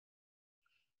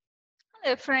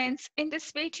Hello friends, in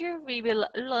this video we will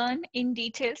learn in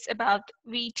details about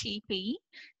VTP,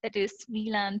 that is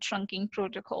VLAN trunking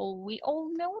protocol. We all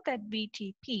know that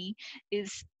VTP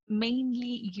is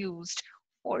mainly used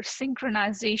for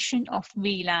synchronization of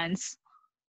VLANs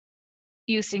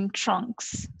using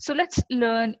trunks. So let's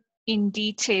learn in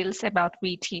details about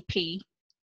VTP.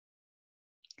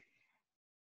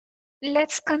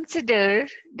 Let's consider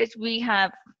that we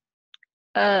have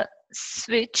a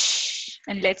switch,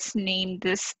 and let's name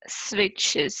this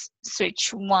switch as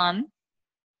switch 1,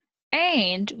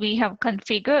 and we have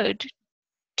configured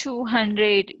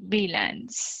 200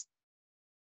 VLANs.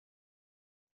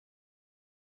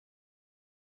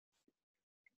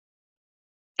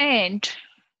 And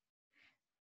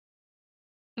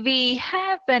we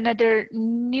have another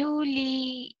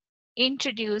newly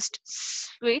introduced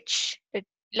switch,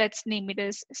 let's name it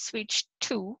as switch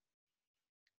 2,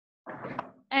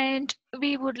 and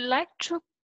we would like to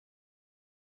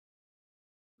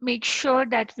make sure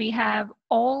that we have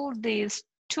all these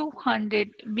 200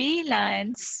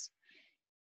 VLANs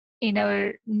in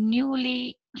our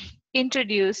newly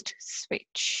introduced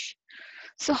switch.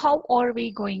 So how are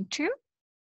we going to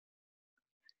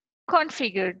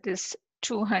configure this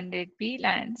 200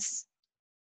 VLANs?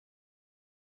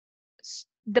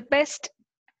 The best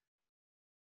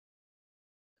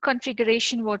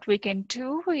configuration what we can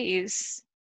do is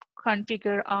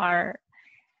configure our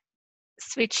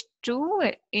switch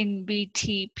 2 in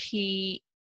VTP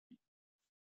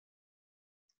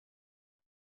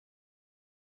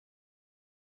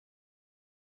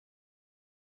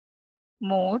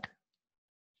mode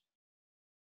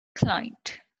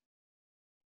client.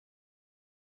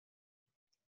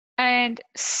 And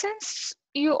since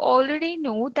you already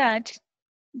know that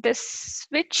the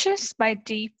switches by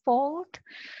default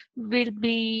will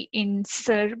be in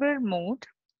server mode,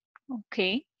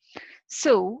 okay,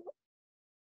 so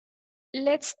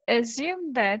let's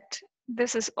assume that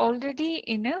this is already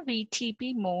in a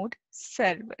VTP mode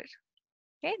server.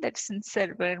 Okay, that's in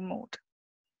server mode.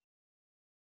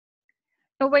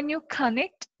 Now, when you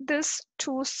connect these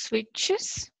two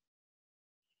switches,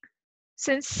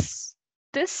 since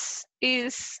this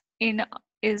is in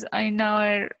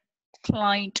our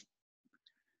client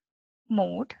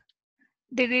mode,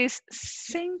 there is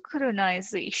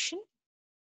synchronization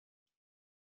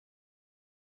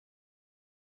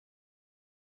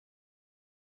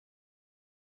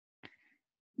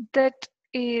that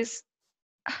is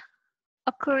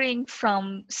occurring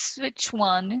from switch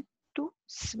 1 to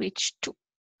switch 2.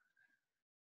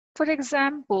 For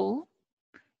example,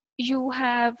 you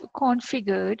have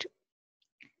configured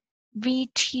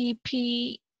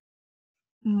VTP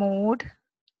mode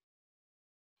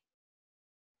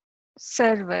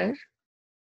server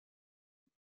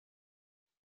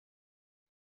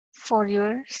for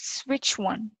your switch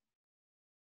 1.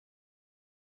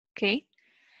 Okay,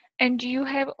 and you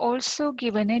have also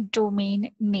given a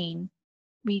domain name,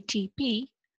 VTP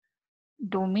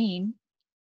domain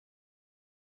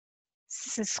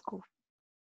Cisco.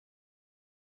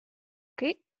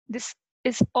 Okay, this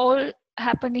is all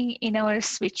happening in our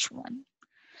switch 1.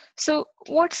 So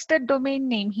what's the domain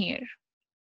name here?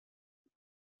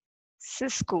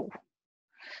 Cisco.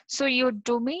 So your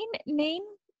domain name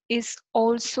is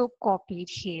also copied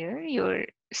here. Your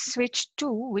switch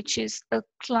 2, which is a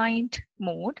client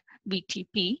mode,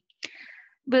 VTP,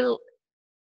 will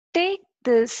take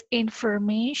this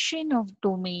information of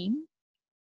domain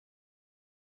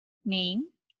name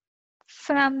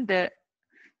from the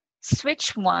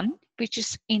switch 1, which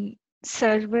is in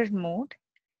server mode,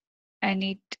 and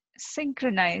it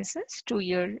synchronizes to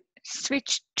your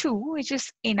switch 2, which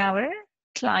is in our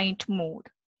client mode.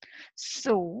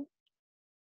 So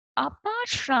apart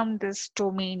from this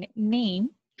domain name,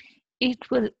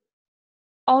 it will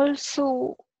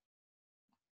also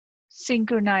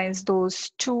synchronize those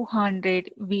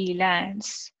 200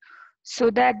 VLANs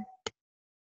so that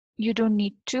you don't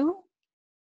need to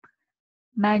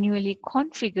manually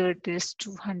configure this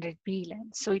 200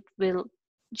 VLANs. So it will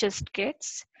just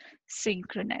gets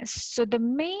synchronized. So the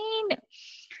main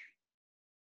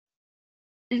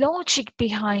logic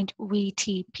behind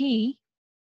VTP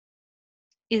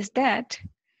is that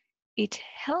it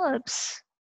helps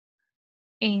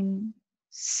in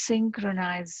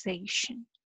synchronization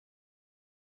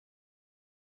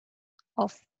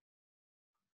of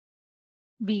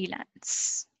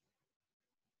VLANs.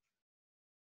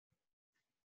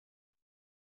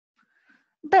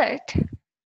 But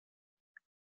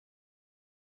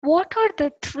what are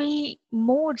the 3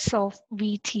 modes of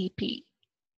VTP?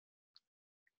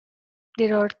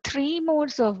 There are 3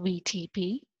 modes of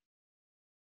VTP.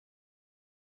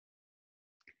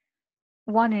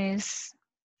 One is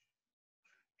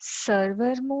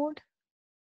server mode,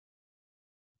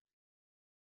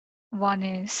 one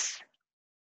is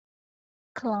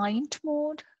client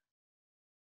mode,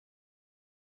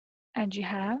 and you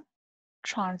have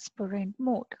transparent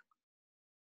mode.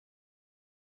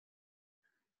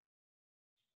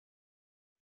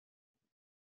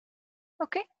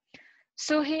 Okay,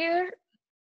 so here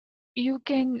you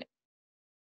can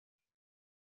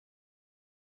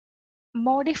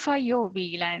modify your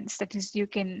VLANs. That is, you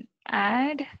can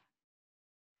add,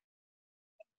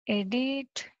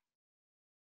 edit,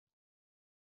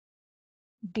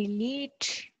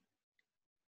 delete,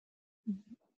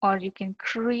 or you can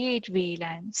create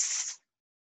VLANs.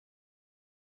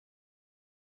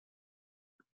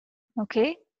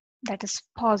 Okay, that is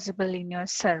possible in your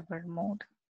server mode.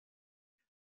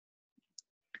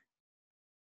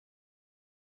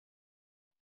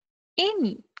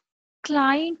 In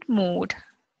client mode,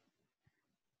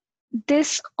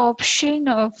 this option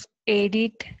of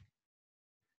edit,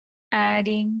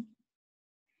 adding,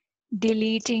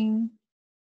 deleting,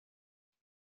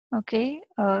 okay,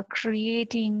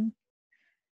 creating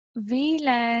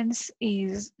VLANs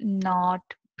is not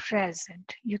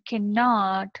present. You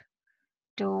cannot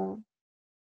do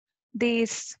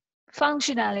these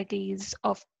functionalities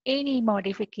of any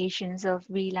modifications of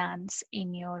VLANs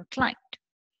in your client.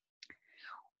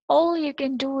 All you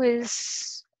can do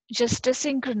is just a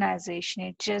synchronization.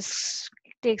 It just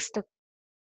takes the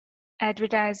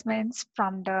advertisements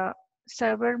from the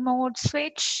server mode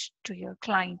switch to your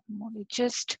client mode. It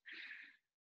just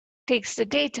takes the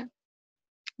data.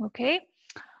 Okay.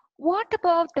 What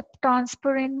about the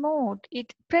transparent mode?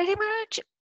 It pretty much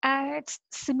acts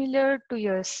similar to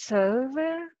your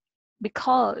server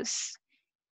because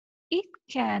it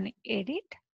can edit,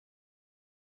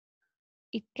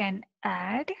 it can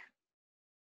add,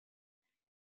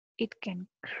 it can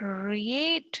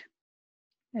create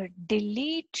or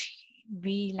delete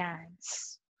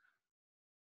VLANs.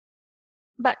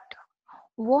 But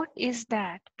what is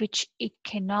that which it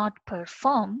cannot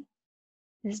perform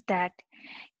is that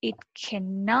it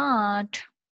cannot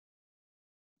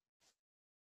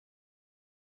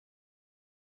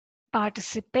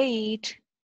participate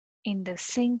in the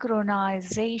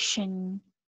synchronization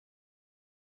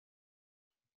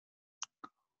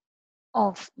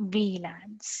of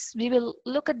VLANs. We will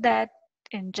look at that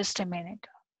in just a minute.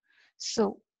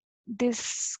 So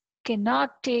this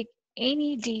cannot take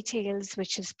any details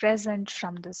which is present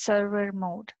from the server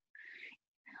mode.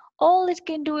 All it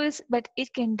can do is, but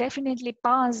it can definitely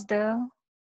pass the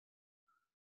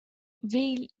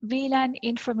VLAN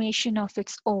information of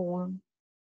its own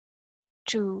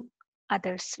to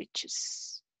other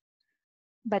switches.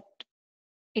 But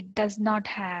it does not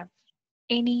have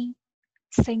any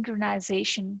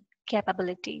synchronization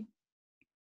capability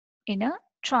in a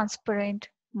transparent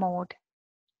mode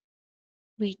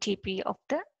VTP of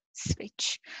the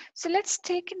switch. So let's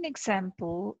take an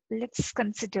example. Let's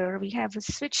consider we have a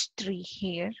switch 3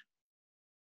 here.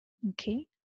 Okay.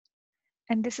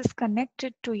 And this is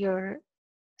connected to your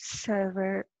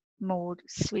server mode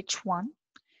switch 1.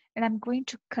 And I'm going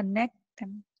to connect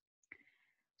them.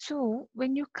 So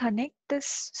when you connect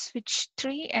this switch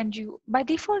 3 and you, by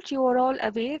default, you are all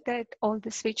aware that all the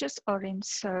switches are in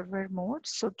server mode.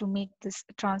 So to make this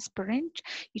transparent,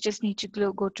 you just need to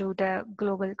go to the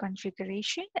global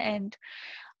configuration and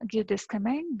give this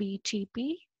command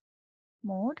VTP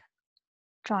mode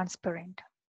transparent.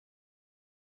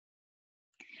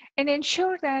 And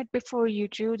ensure that before you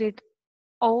do it,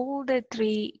 all the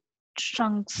 3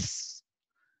 trunks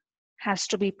has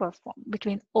to be performed.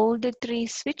 Between all the 3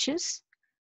 switches,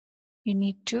 you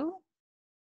need to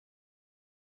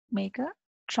make a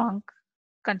trunk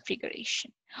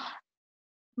configuration.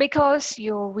 Because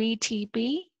your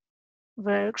VTP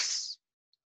works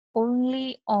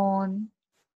only on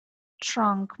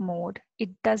trunk mode.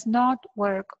 It does not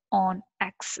work on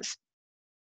access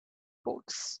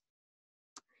ports.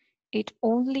 It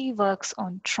only works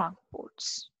on trunk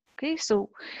ports. Okay, so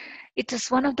it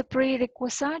is one of the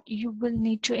prerequisites. You will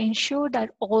need to ensure that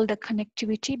all the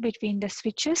connectivity between the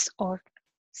switches are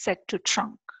set to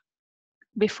trunk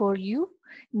before you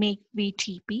make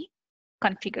VTP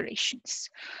configurations.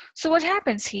 So what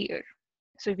happens here?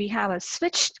 So we have a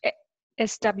switched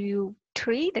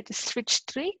SW3, that is switch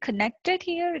 3 connected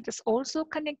here. It is also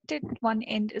connected. One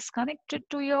end is connected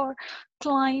to your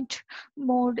client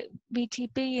mode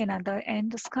VTP, another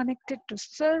end is connected to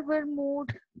server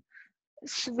mode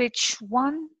switch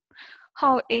 1.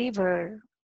 However,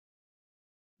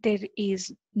 there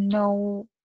is no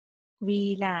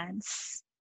VLANs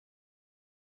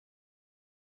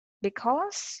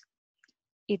because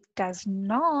it does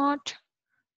not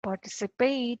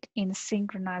participate in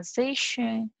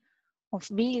synchronization of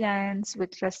VLANs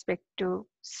with respect to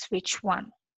switch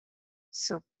 1.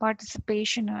 So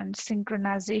participation and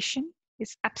synchronization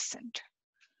is absent.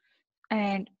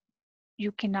 And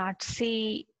you cannot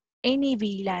say any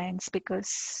VLANs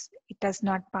because it does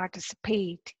not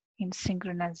participate in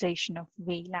synchronization of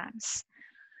VLANs.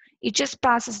 It just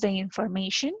passes the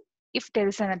information. If there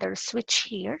is another switch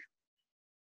here,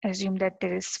 assume that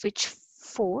there is switch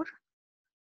 4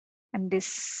 and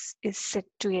this is set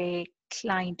to a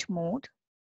client mode.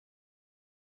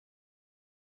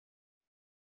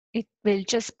 It will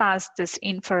just pass this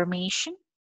information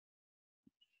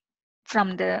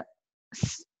from the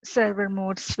server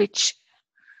mode switch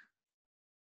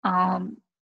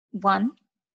 1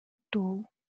 to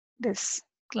this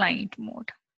client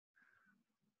mode.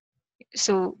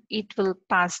 So it will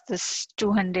pass this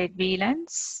 200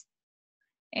 VLANs,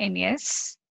 and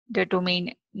yes, the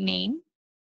domain name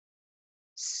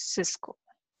Cisco.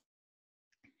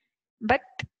 But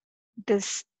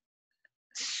this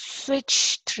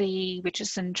switch 3, which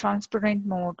is in transparent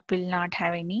mode, will not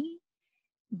have any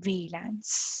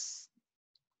VLANs.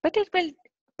 But it will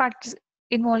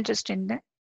involve just in the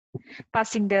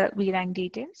passing the VLAN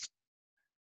details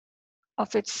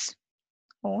of its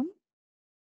own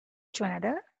to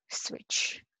another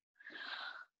switch.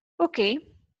 Okay.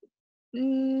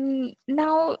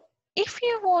 Now, if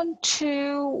you want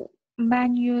to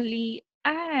manually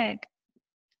add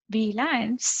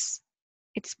VLANs,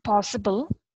 it's possible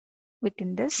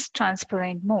within this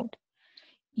transparent mode.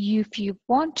 If you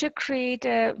want to create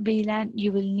a VLAN,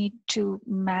 you will need to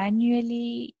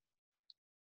manually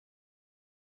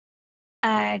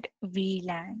add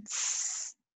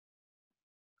VLANs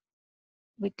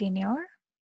within your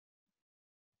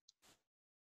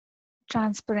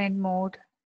transparent mode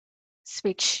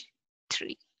switch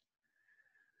 3.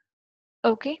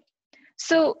 Okay,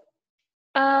 so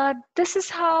this is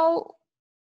how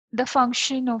the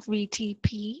function of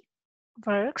VTP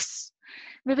works.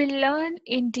 We will learn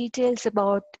in details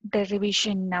about the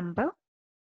revision number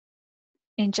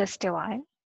in just a while.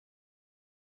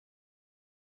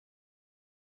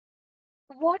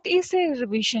 What is a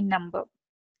revision number?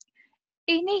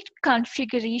 Any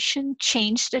configuration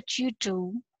change that you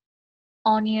do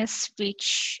on your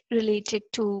switch related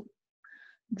to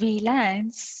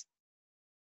VLANs,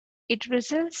 it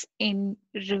results in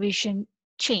revision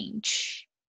change.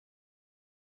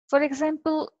 For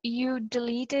example, you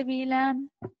delete a VLAN,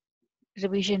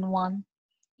 revision 1.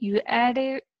 You add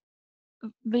a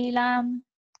VLAN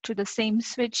to the same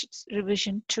switch,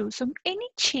 revision 2. So any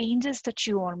changes that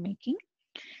you are making,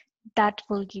 that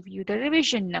will give you the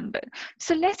revision number.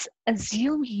 So let's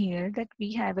assume here that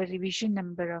we have a revision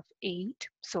number of 8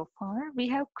 so far. We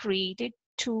have created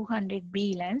 200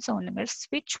 VLANs on our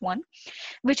switch 1,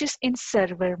 which is in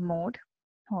server mode.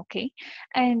 Okay,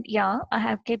 and yeah, I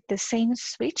have kept the same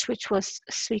switch, which was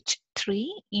switch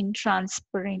 3 in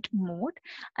transparent mode.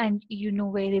 And you know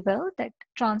very well that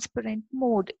transparent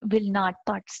mode will not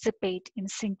participate in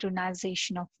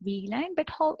synchronization of VLAN, but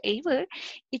however,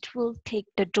 it will take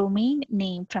the domain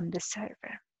name from the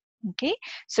server. Okay,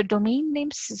 so domain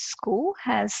name Cisco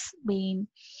has been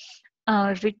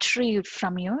retrieved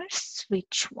from your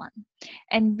switch 1,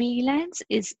 and VLANs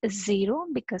is 0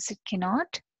 because it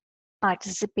cannot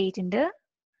participate in the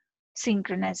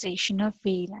synchronization of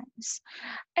VLANs.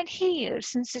 And here,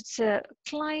 since it's a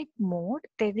client mode,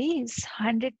 there is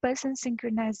 100%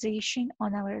 synchronization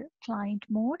on our client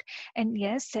mode. And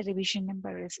yes, the revision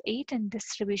number is 8, and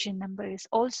this revision number is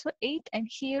also 8. And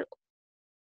here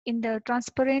in the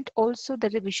transparent, also the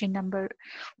revision number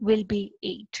will be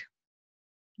 8.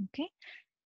 Okay.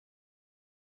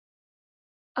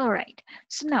 All right.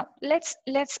 So now let's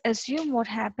assume what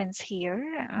happens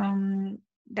here.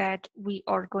 That we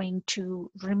are going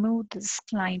to remove this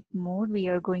client mode. We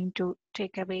are going to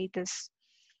take away this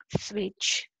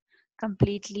switch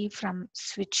completely from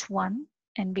switch 1,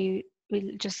 and we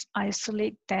will just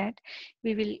isolate that.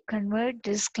 We will convert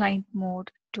this client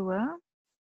mode to a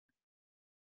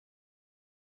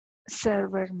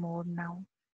server mode now.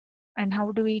 And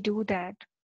how do we do that?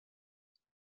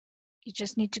 You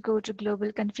just need to go to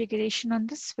global configuration on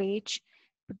the switch,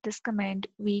 put this command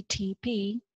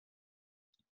VTP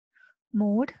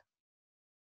mode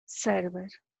server.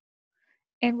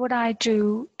 And what I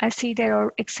do, I see there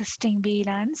are existing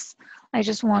VLANs. I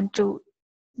just want to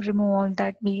remove all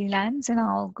that VLANs, and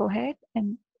I'll go ahead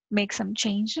and make some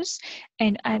changes,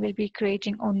 and I will be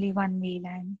creating only one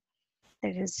VLAN.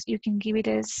 That is, you can give it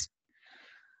as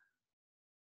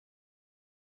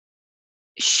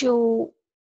show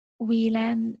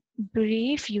VLAN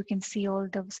brief, you can see all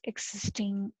those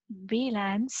existing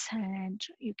VLANs, and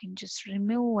you can just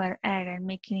remove or add and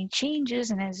make any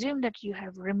changes, and assume that you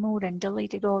have removed and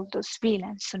deleted all those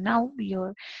VLANs. So now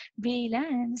your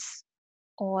VLANs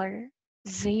are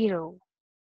 0.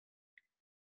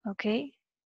 Okay,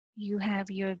 you have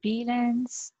your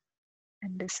VLANs,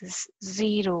 and this is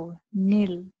 0,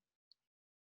 nil.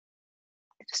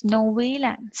 There's no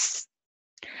VLANs.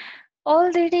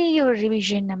 Already your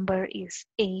revision number is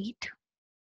 8.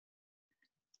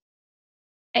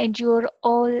 And you're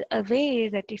all aware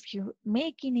that if you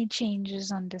make any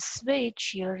changes on the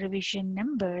switch, your revision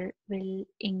number will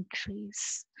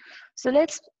increase. So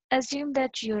let's assume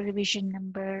that your revision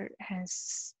number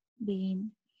has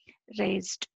been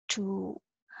raised to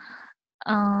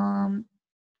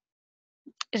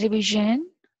revision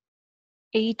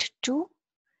 8.2.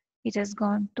 It has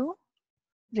gone to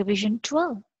revision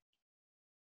 12.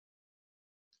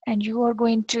 And you are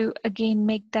going to again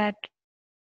make that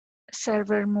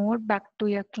server mode back to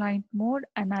your client mode,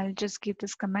 and I'll just give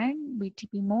this command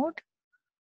VTP mode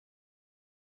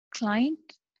client,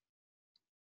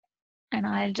 and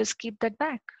I'll just keep that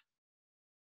back.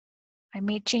 I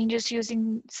made changes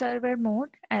using server mode.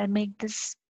 I'll make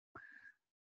this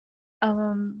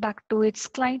back to its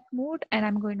client mode, and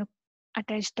I'm going to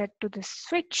attach that to the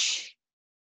switch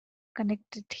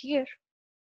connected here.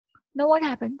 Now what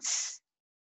happens?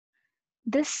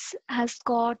 This has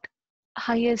got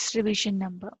highest revision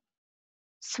number.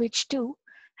 Switch 2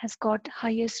 has got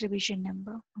highest revision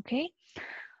number. Okay.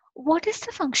 What is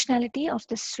the functionality of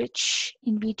the switch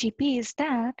in VTP is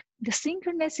that the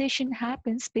synchronization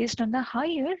happens based on the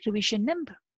higher revision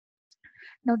number.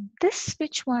 Now this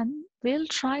switch 1 will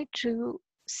try to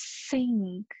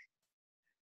sync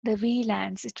the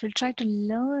VLANs. It will try to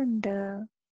learn the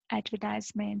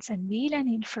advertisements and VLAN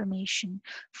information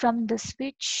from the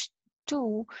switch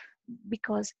 2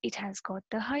 because it has got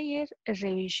the higher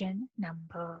revision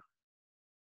number.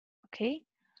 Okay,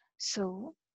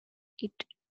 so it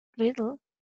will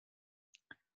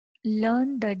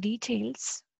learn the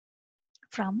details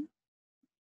from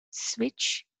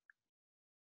switch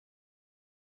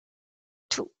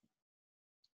 2.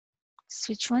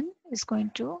 Switch 1 is going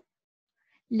to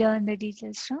learn the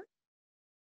details from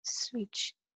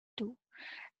switch 2.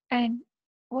 And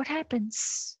what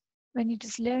happens when it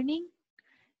is learning?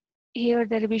 Here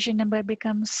the revision number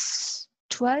becomes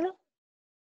 12,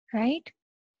 right?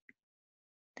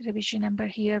 The revision number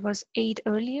here was 8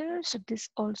 earlier, so this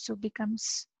also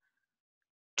becomes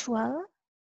 12.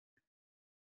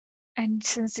 And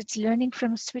since it's learning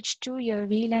from switch 2, your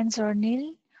VLANs are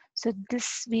nil. So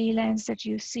this VLANs that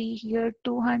you see here,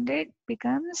 200,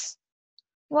 becomes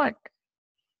what?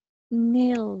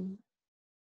 Nil.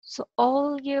 So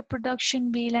all your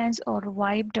production VLANs are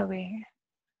wiped away.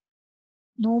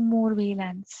 No more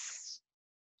VLANs.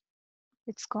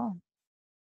 It's gone.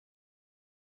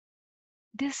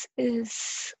 This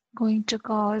is going to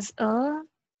cause a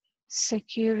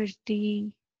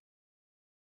security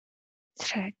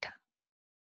threat,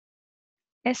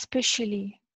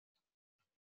 especially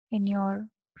in your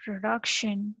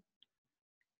production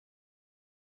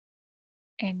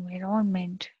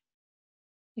environment.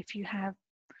 If you have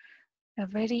a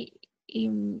very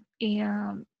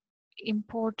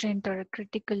important or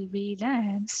critical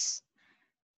VLANs,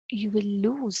 you will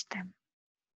lose them.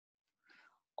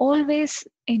 Always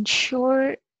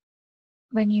ensure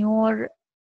when you're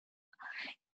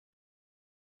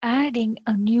adding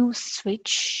a new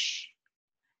switch,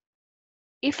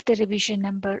 if the revision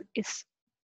number is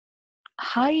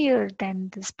higher than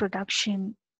this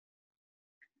production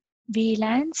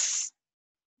VLANs,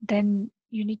 then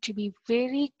you need to be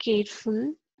very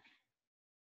careful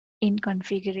in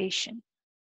configuration.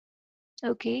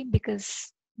 Okay,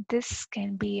 because this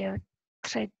can be a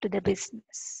threat to the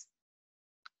business,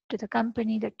 to the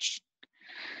company that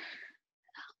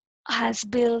has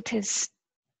built his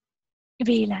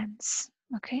VLANs.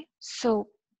 Okay, so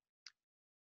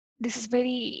this is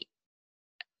very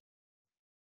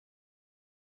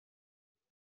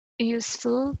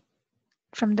useful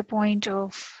from the point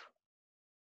of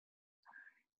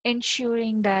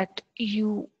ensuring that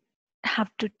you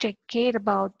have to take care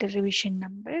about the revision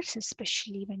numbers,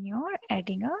 especially when you're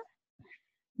adding a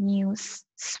new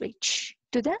switch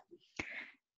to the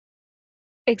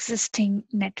existing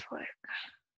network.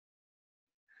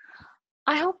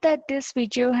 I hope that this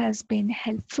video has been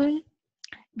helpful.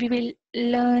 We will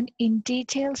learn in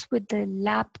details with the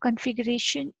lab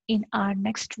configuration in our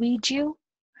next video.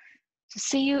 So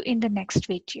see you in the next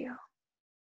video.